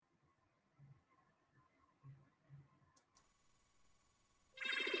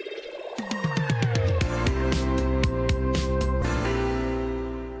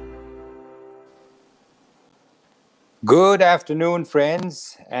Good afternoon,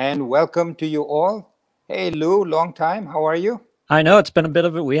 friends, and welcome to you all. Hey, Lou, long time. How are you? I know it's been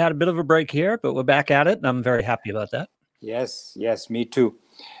we had a bit of a break here, but we're back at it, and I'm very happy about that. Yes, me too.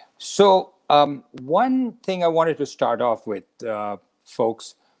 So, one thing I wanted to start off with,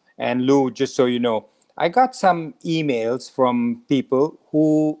 folks, and Lou, just so you know, I got some emails from people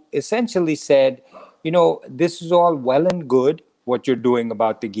who essentially said, this is all well and good, what you're doing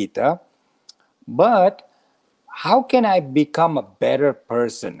about the Gita, but how can I become a better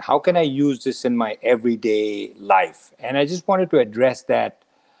person? How can I use this in my everyday life? And I just wanted to address that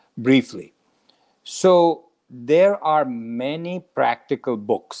briefly. So, there are many practical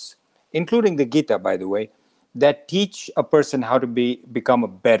books, including the Gita, by the way, that teach a person how to become a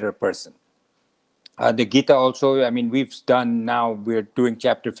better person. The Gita also, I mean, we're doing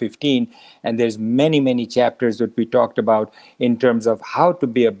chapter 15, and there's many chapters that we talked about in terms of how to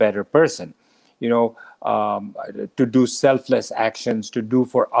be a better person. You know, to do selfless actions, to do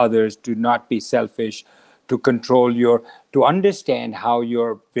for others, to not be selfish, to understand how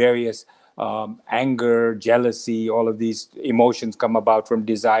your various anger, jealousy, all of these emotions come about from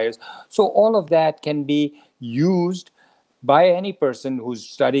desires. So all of that can be used by any person who's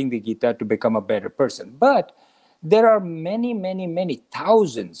studying the Gita to become a better person. But there are many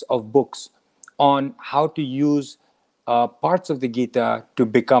thousands of books on how to use parts of the Gita to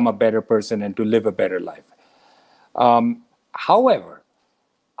become a better person and to live a better life. However,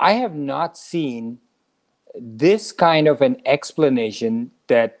 I have not seen this kind of an explanation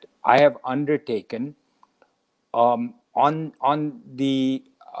that I have undertaken on the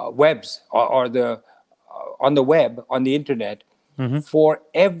webs or the on the web, on the internet, for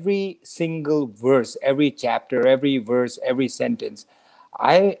every single verse, every chapter, every verse, every sentence.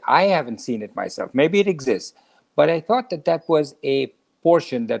 I haven't seen it myself. Maybe it exists, but I thought that that was a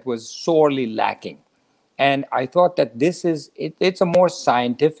portion that was sorely lacking. And I thought that it's a more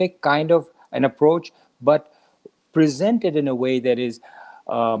scientific kind of an approach, but presented in a way that is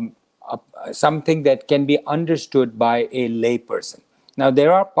something that can be understood by a layperson. Now,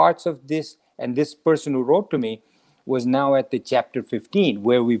 there are parts of this, and this person who wrote to me was now at the chapter 15,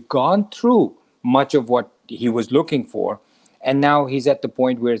 where we've gone through much of what he was looking for. And now he's at the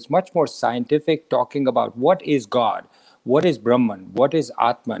point where it's much more scientific, talking about what is God, what is Brahman, what is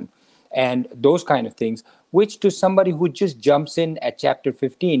Atman, and those kind of things, which to somebody who just jumps in at chapter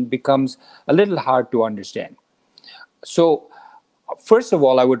 15 becomes a little hard to understand. So, first of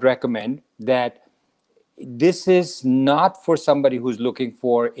all, I would recommend that this is not for somebody who's looking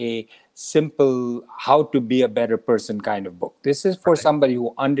for a simple how to be a better person kind of book. This is for somebody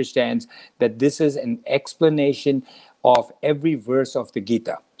who understands that this is an explanation of every verse of the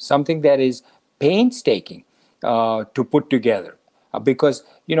Gita, something that is painstaking to put together. Because,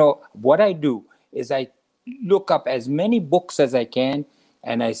 what I do is I look up as many books as I can,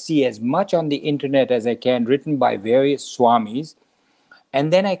 and I see as much on the internet as I can written by various swamis,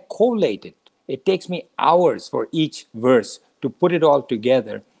 and then I collate it. It takes me hours for each verse to put it all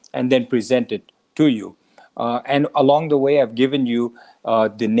together and then present it to you. And along the way, I've given you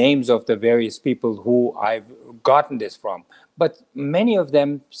the names of the various people who I've gotten this from. But many of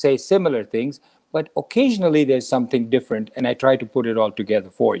them say similar things, but occasionally there's something different, and I try to put it all together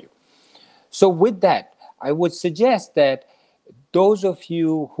for you. So with that, I would suggest that those of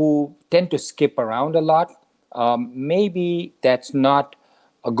you who tend to skip around a lot, maybe that's not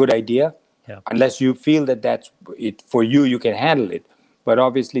a good idea. Yeah. Unless you feel that that's it for you, you can handle it. But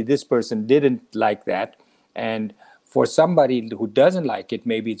obviously, this person didn't like that. And for somebody who doesn't like it,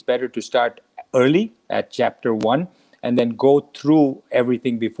 maybe it's better to start early at chapter 1 and then go through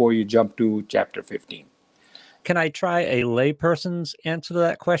everything before you jump to chapter 15. Can I try a layperson's answer to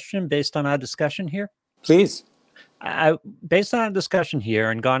that question based on our discussion here? Please. Based on our discussion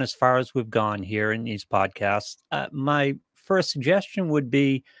here and gone as far as we've gone here in these podcasts, my first suggestion would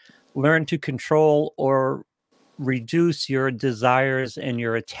be learn to control or reduce your desires and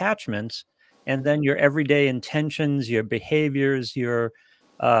your attachments, and then your everyday intentions, your behaviors, your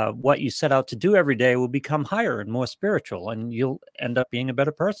what you set out to do every day will become higher and more spiritual, and you'll end up being a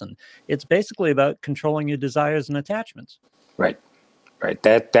better person. It's basically about controlling your desires and attachments. Right.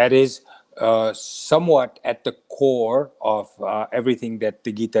 That is somewhat at the core of everything that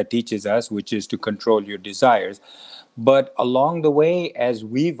the Gita teaches us, which is to control your desires. But along the way, as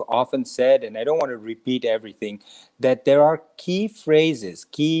we've often said, and I don't want to repeat everything, that there are key phrases,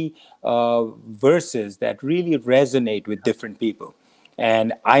 key verses that really resonate with different people.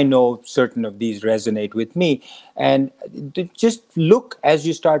 And I know certain of these resonate with me. And just look as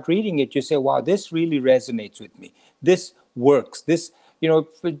you start reading it, you say, wow, this really resonates with me. This works. This,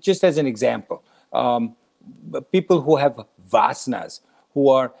 just as an example, people who have vasanas, who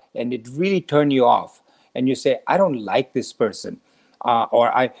are, and it really turn you off, and you say, I don't like this person.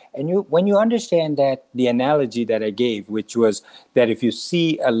 And you, when you understand that, the analogy that I gave, which was that if you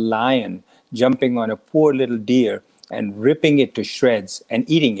see a lion jumping on a poor little deer and ripping it to shreds and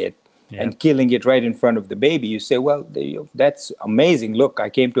eating it, Yeah. and killing it right in front of the baby, you say, well, that's amazing. Look, I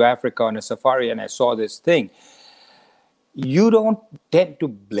came to Africa on a safari and I saw this thing. You don't tend to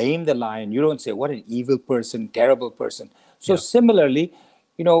blame the lion. You don't say, what an evil person, terrible person. So Yeah. similarly,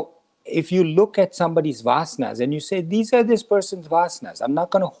 if you look at somebody's vasanas and you say, these are this person's vasanas, I'm not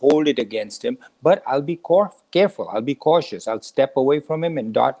going to hold it against him, but I'll be careful. I'll be cautious. I'll step away from him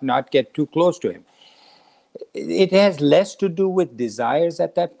and not get too close to him. It has less to do with desires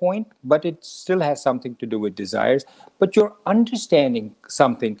at that point, but it still has something to do with desires. But you're understanding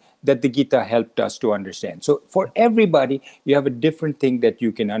something that the Gita helped us to understand. So for everybody, you have a different thing that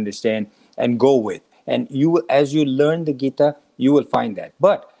you can understand and go with. And you will, as you learn the Gita, you will find that.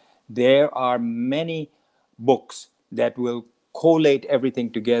 But there are many books that will collate everything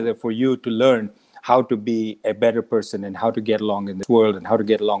together for you to learn how to be a better person and how to get along in this world and how to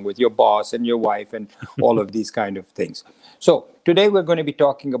get along with your boss and your wife and all of these kind of things. So today we're going to be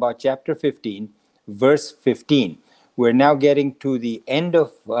talking about chapter 15, verse 15. We're now getting to the end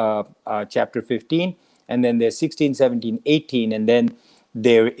of chapter 15, and then there's 16, 17, 18, and then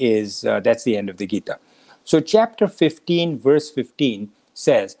there is, that's the end of the Gita. So chapter 15, verse 15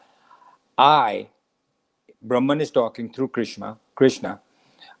 says, Brahman is talking through Krishna,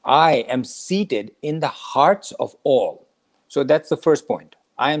 I am seated in the hearts of all. So that's the first point.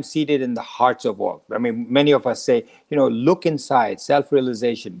 I am seated in the hearts of all. I mean, many of us say, look inside,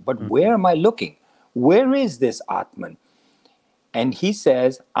 self-realization. But where am I looking? Where is this Atman? And he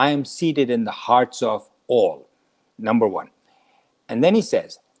says, I am seated in the hearts of all, number one. And then he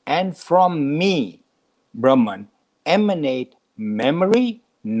says, and from me, Brahman, emanate memory,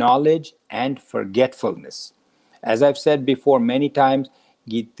 knowledge, and forgetfulness. As I've said before many times,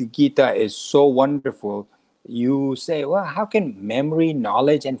 Gita is so wonderful. You say, well, how can memory,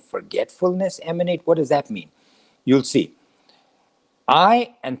 knowledge, and forgetfulness emanate? What does that mean? You'll see.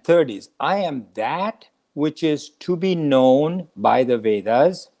 And third is, I am that which is to be known by the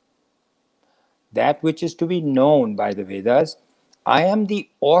Vedas. That which is to be known by the Vedas. I am the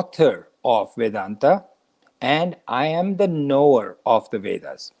author of Vedanta, and I am the knower of the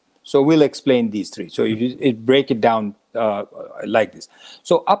Vedas. So we'll explain these three. So you break it down like this.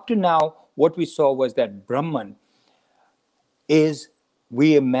 So up to now, what we saw was that Brahman is,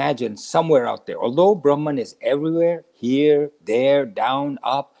 we imagine, somewhere out there. Although Brahman is everywhere, here, there, down,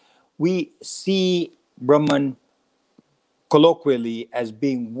 up, we see Brahman colloquially as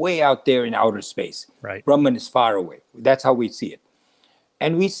being way out there in outer space. Right. Brahman is far away. That's how we see it.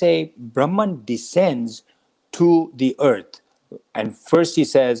 And we say Brahman descends to the earth. And first he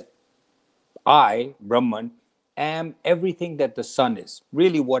says, I, Brahman, am everything that the sun is.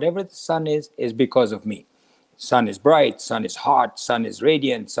 Really, whatever the sun is because of me. Sun is bright, sun is hot, sun is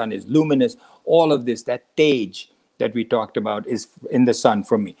radiant, sun is luminous. All of this, that tej that we talked about, is in the sun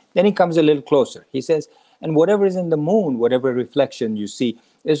from me. Then he comes a little closer. He says, and whatever is in the moon, whatever reflection you see,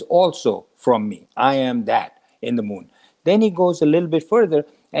 is also from me. I am that in the moon. Then he goes a little bit further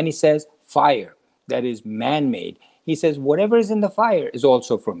and he says, fire, that is man-made. He says, whatever is in the fire is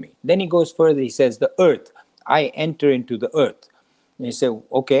also from me. Then he goes further. He says, the earth, I enter into the earth. And he says,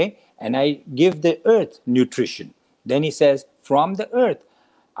 okay, and I give the earth nutrition. Then he says, from the earth,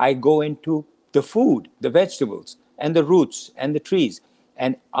 I go into the food, the vegetables, and the roots, and the trees.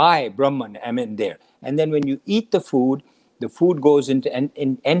 And I, Brahman, am in there. And then when you eat the food goes into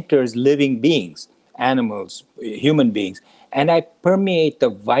and enters living beings, animals, human beings. And I permeate the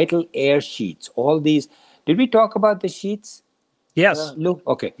vital air sheets, all these. Did we talk about the sheets? Yes. Lou?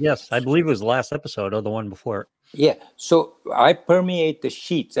 Okay. Yes. I believe it was the last episode or the one before. Yeah. So I permeate the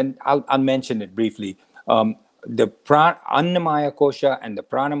sheets, and I'll mention it briefly. The Annamaya Kosha and the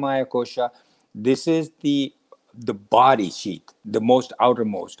Pranamaya Kosha, this is the body sheet, the most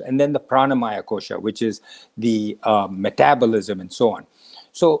outermost. And then the Pranamaya Kosha, which is the metabolism and so on.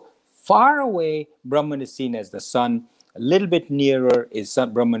 So far away, Brahman is seen as the sun. A little bit nearer is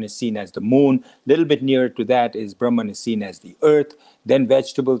Brahman is seen as the moon. A little bit nearer to that is Brahman is seen as the earth, then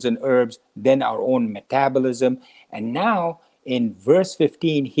vegetables and herbs, then our own metabolism. And now in verse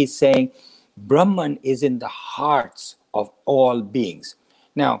 15, he's saying Brahman is in the hearts of all beings.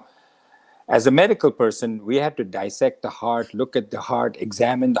 Now, as a medical person, we had to dissect the heart, look at the heart,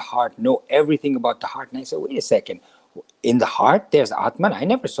 examine the heart, know everything about the heart. And I said, wait a second, in the heart, there's Atman? I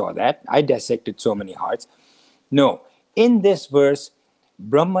never saw that. I dissected so many hearts. No. In this verse,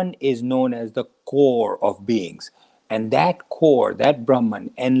 Brahman is known as the core of beings. And that core, that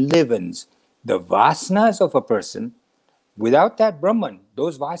Brahman, enlivens the vasanas of a person. Without that Brahman,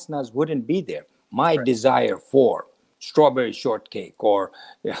 those vasanas wouldn't be there. My Right. desire for strawberry shortcake or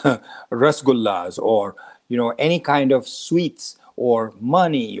rasgullas or any kind of sweets or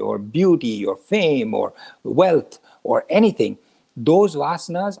money or beauty or fame or wealth or anything, those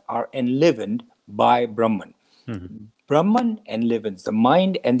vasanas are enlivened by Brahman. Mhm. Brahman enlivens the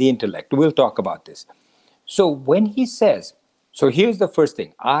mind and the intellect. We'll talk about this. So when he says, so here's the first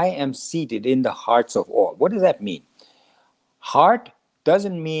thing, I am seated in the hearts of all. What does that mean? Heart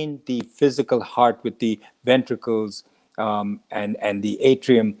doesn't mean the physical heart with the ventricles and the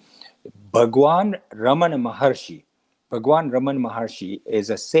atrium. Bhagwan Ramana Maharshi. Bhagwan Ramana Maharshi is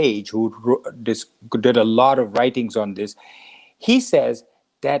a sage who did a lot of writings on this. He says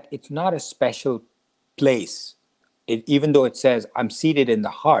that it's not a special place. Even though it says, I'm seated in the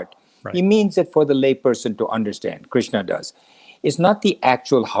heart, he Right. means it for the layperson to understand. Krishna does. It's not the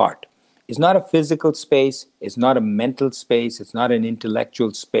actual heart. It's not a physical space. It's not a mental space. It's not an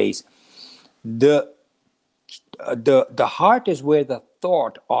intellectual space. The the heart is where the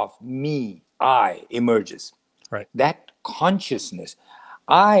thought of me, I, emerges. Right. That consciousness.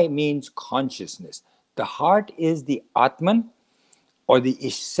 I means consciousness. The heart is the Atman, or the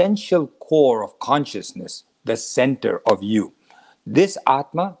essential core of consciousness, the center of you. This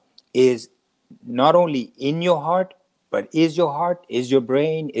Atma is not only in your heart, but is your heart, is your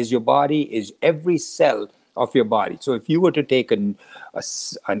brain, is your body, is every cell of your body. So if you were to take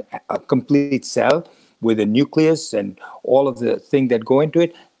a complete cell with a nucleus and all of the things that go into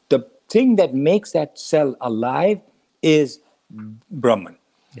it, the thing that makes that cell alive is Brahman.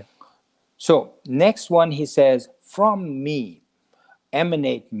 Yeah. So next one, he says, from me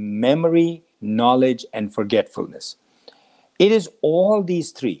emanate memory, knowledge, and forgetfulness. It is all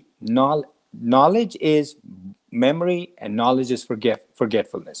these three. Knowledge is memory, and knowledge is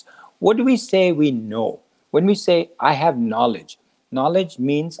forgetfulness. What do we say we know? When we say, I have knowledge, knowledge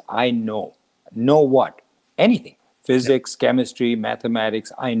means I know. Know what? Anything. Yeah. Physics, chemistry,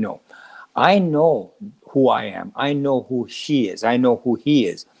 mathematics, I know. I know who I am. I know who she is. I know who he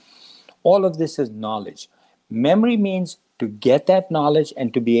is. All of this is knowledge. Memory means to get that knowledge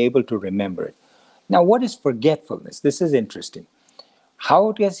and to be able to remember it. Now, what is forgetfulness? This is interesting.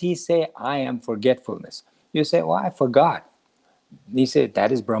 How does he say, I am forgetfulness? You say, well, I forgot. He said,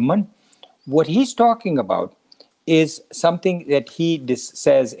 that is Brahman. What he's talking about is something that he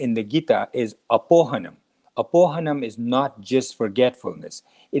says in the Gita is apohanam. Apohanam is not just forgetfulness.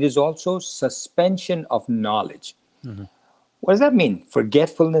 It is also suspension of knowledge. Mhm. What does that mean?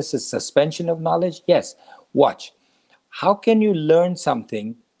 Forgetfulness is suspension of knowledge? Yes. Watch. How can you learn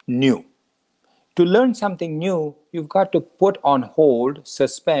something new? To learn something new, you've got to put on hold,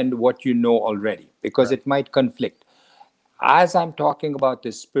 suspend what you know already, because Right. it might conflict. As I'm talking about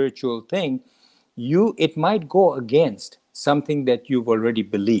this spiritual thing, it might go against something that you've already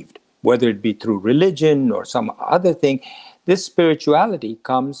believed, whether it be through religion or some other thing. This spirituality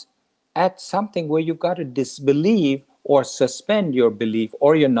comes at something where you've got to disbelieve or suspend your belief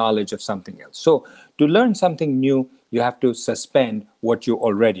or your knowledge of something else. So to learn something new, you have to suspend what you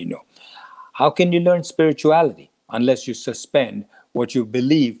already know. How can you learn spirituality unless you suspend what you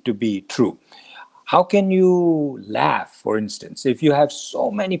believe to be true? How can you laugh, for instance, if you have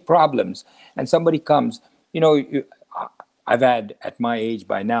so many problems and somebody comes, I've had, at my age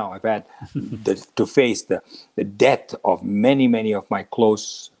by now, I've had to face the death of many, many of my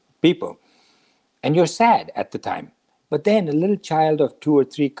close people. And you're sad at the time. But then a little child of 2 or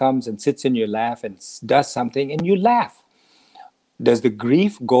 3 comes and sits in your lap and does something and you laugh. Does the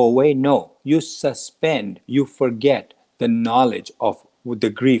grief go away? No. You suspend, you forget the knowledge of the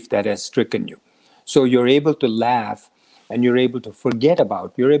grief that has stricken you. So you're able to laugh and you're able to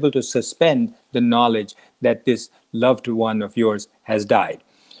you're able to suspend the knowledge that this loved one of yours has died.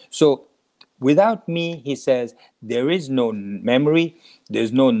 So without me, he says, there is no memory,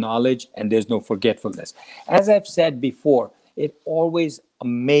 there's no knowledge, and there's no forgetfulness. As I've said before, it always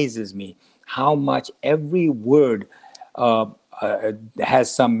amazes me how much every word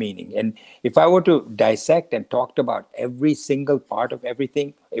has some meaning. And if I were to dissect and talk about every single part of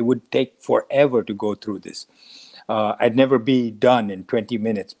everything, it would take forever to go through this. I'd never be done in 20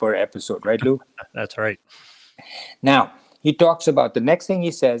 minutes per episode, right, Lou? That's right. Now, he talks about the next thing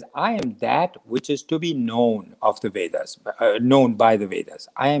he says, I am that which is to be known of the Vedas, known by the Vedas.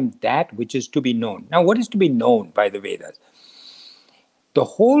 I am that which is to be known. Now, what is to be known by the Vedas? The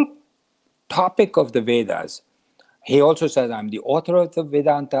whole topic of the Vedas, he also says, I'm the author of the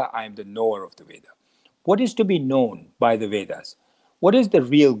Vedanta, I am the knower of the Veda. What is to be known by the Vedas? What is the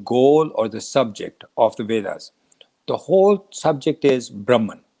real goal or the subject of the Vedas? The whole subject is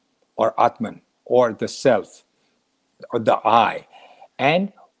Brahman or Atman or the self or the I.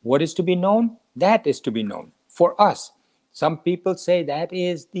 And what is to be known? That is to be known for us. Some people say that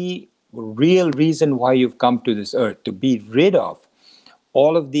is the real reason why you've come to this earth, to be rid of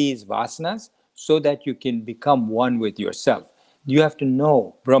all of these vasanas so that you can become one with yourself. You have to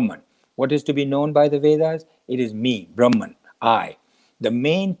know Brahman. What is to be known by the Vedas? It is me, Brahman, I. The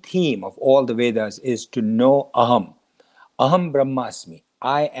main theme of all the Vedas is to know Aham. Aham Brahmasmi.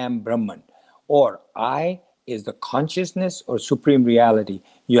 I am Brahman. Or I is the consciousness or supreme reality.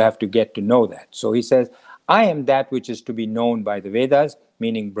 You have to get to know that. So he says, I am that which is to be known by the Vedas,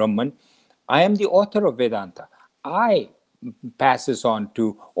 meaning Brahman. I am the author of Vedanta. I pass this on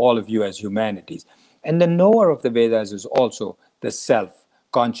to all of you as humanities. And the knower of the Vedas is also the self,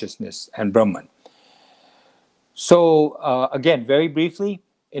 consciousness, and Brahman. So, again, very briefly,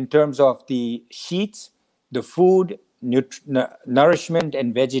 in terms of the sheets, the food, nourishment,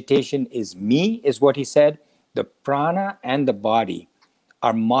 and vegetation is me, is what he said. The prana and the body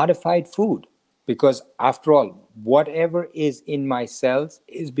are modified food because, after all, whatever is in my cells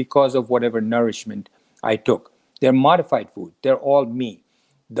is because of whatever nourishment I took. They're modified food, they're all me.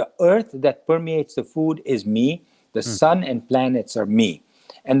 The earth that permeates the food is me, the sun and planets are me.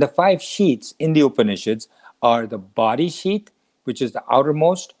 And the five sheets in the Upanishads are the body sheet, which is the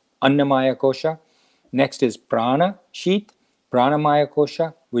outermost, Annamaya Kosha. Next is Prana sheet, Pranamaya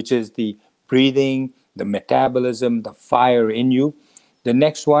Kosha, which is the breathing, the metabolism, the fire in you. The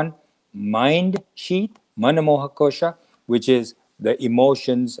next one, mind sheet, Manamoha Kosha, which is the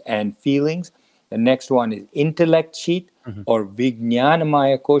emotions and feelings. The next one is intellect sheet or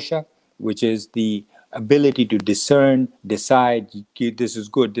Vijnanamaya Kosha, which is the ability to discern, decide, this is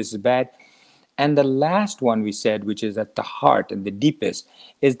good, this is bad. And the last one we said, which is at the heart and the deepest,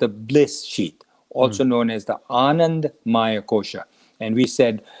 is the bliss sheet, also known as the Anand Maya Kosha. And we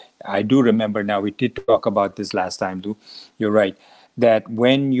said, I do remember now, we did talk about this last time too, you're right, that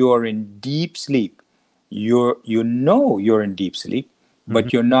when you're in deep sleep, you know you're in deep sleep,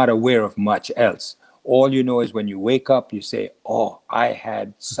 but you're not aware of much else. All you know is when you wake up, you say, oh, I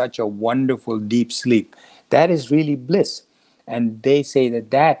had such a wonderful deep sleep. That is really bliss. And they say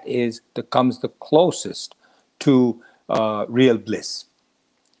that that is comes the closest to real bliss.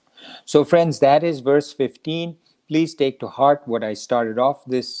 So, friends, that is verse 15. Please take to heart what I started off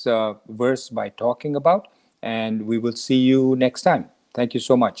this verse by talking about, and we will see you next time. Thank you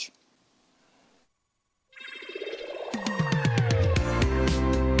so much.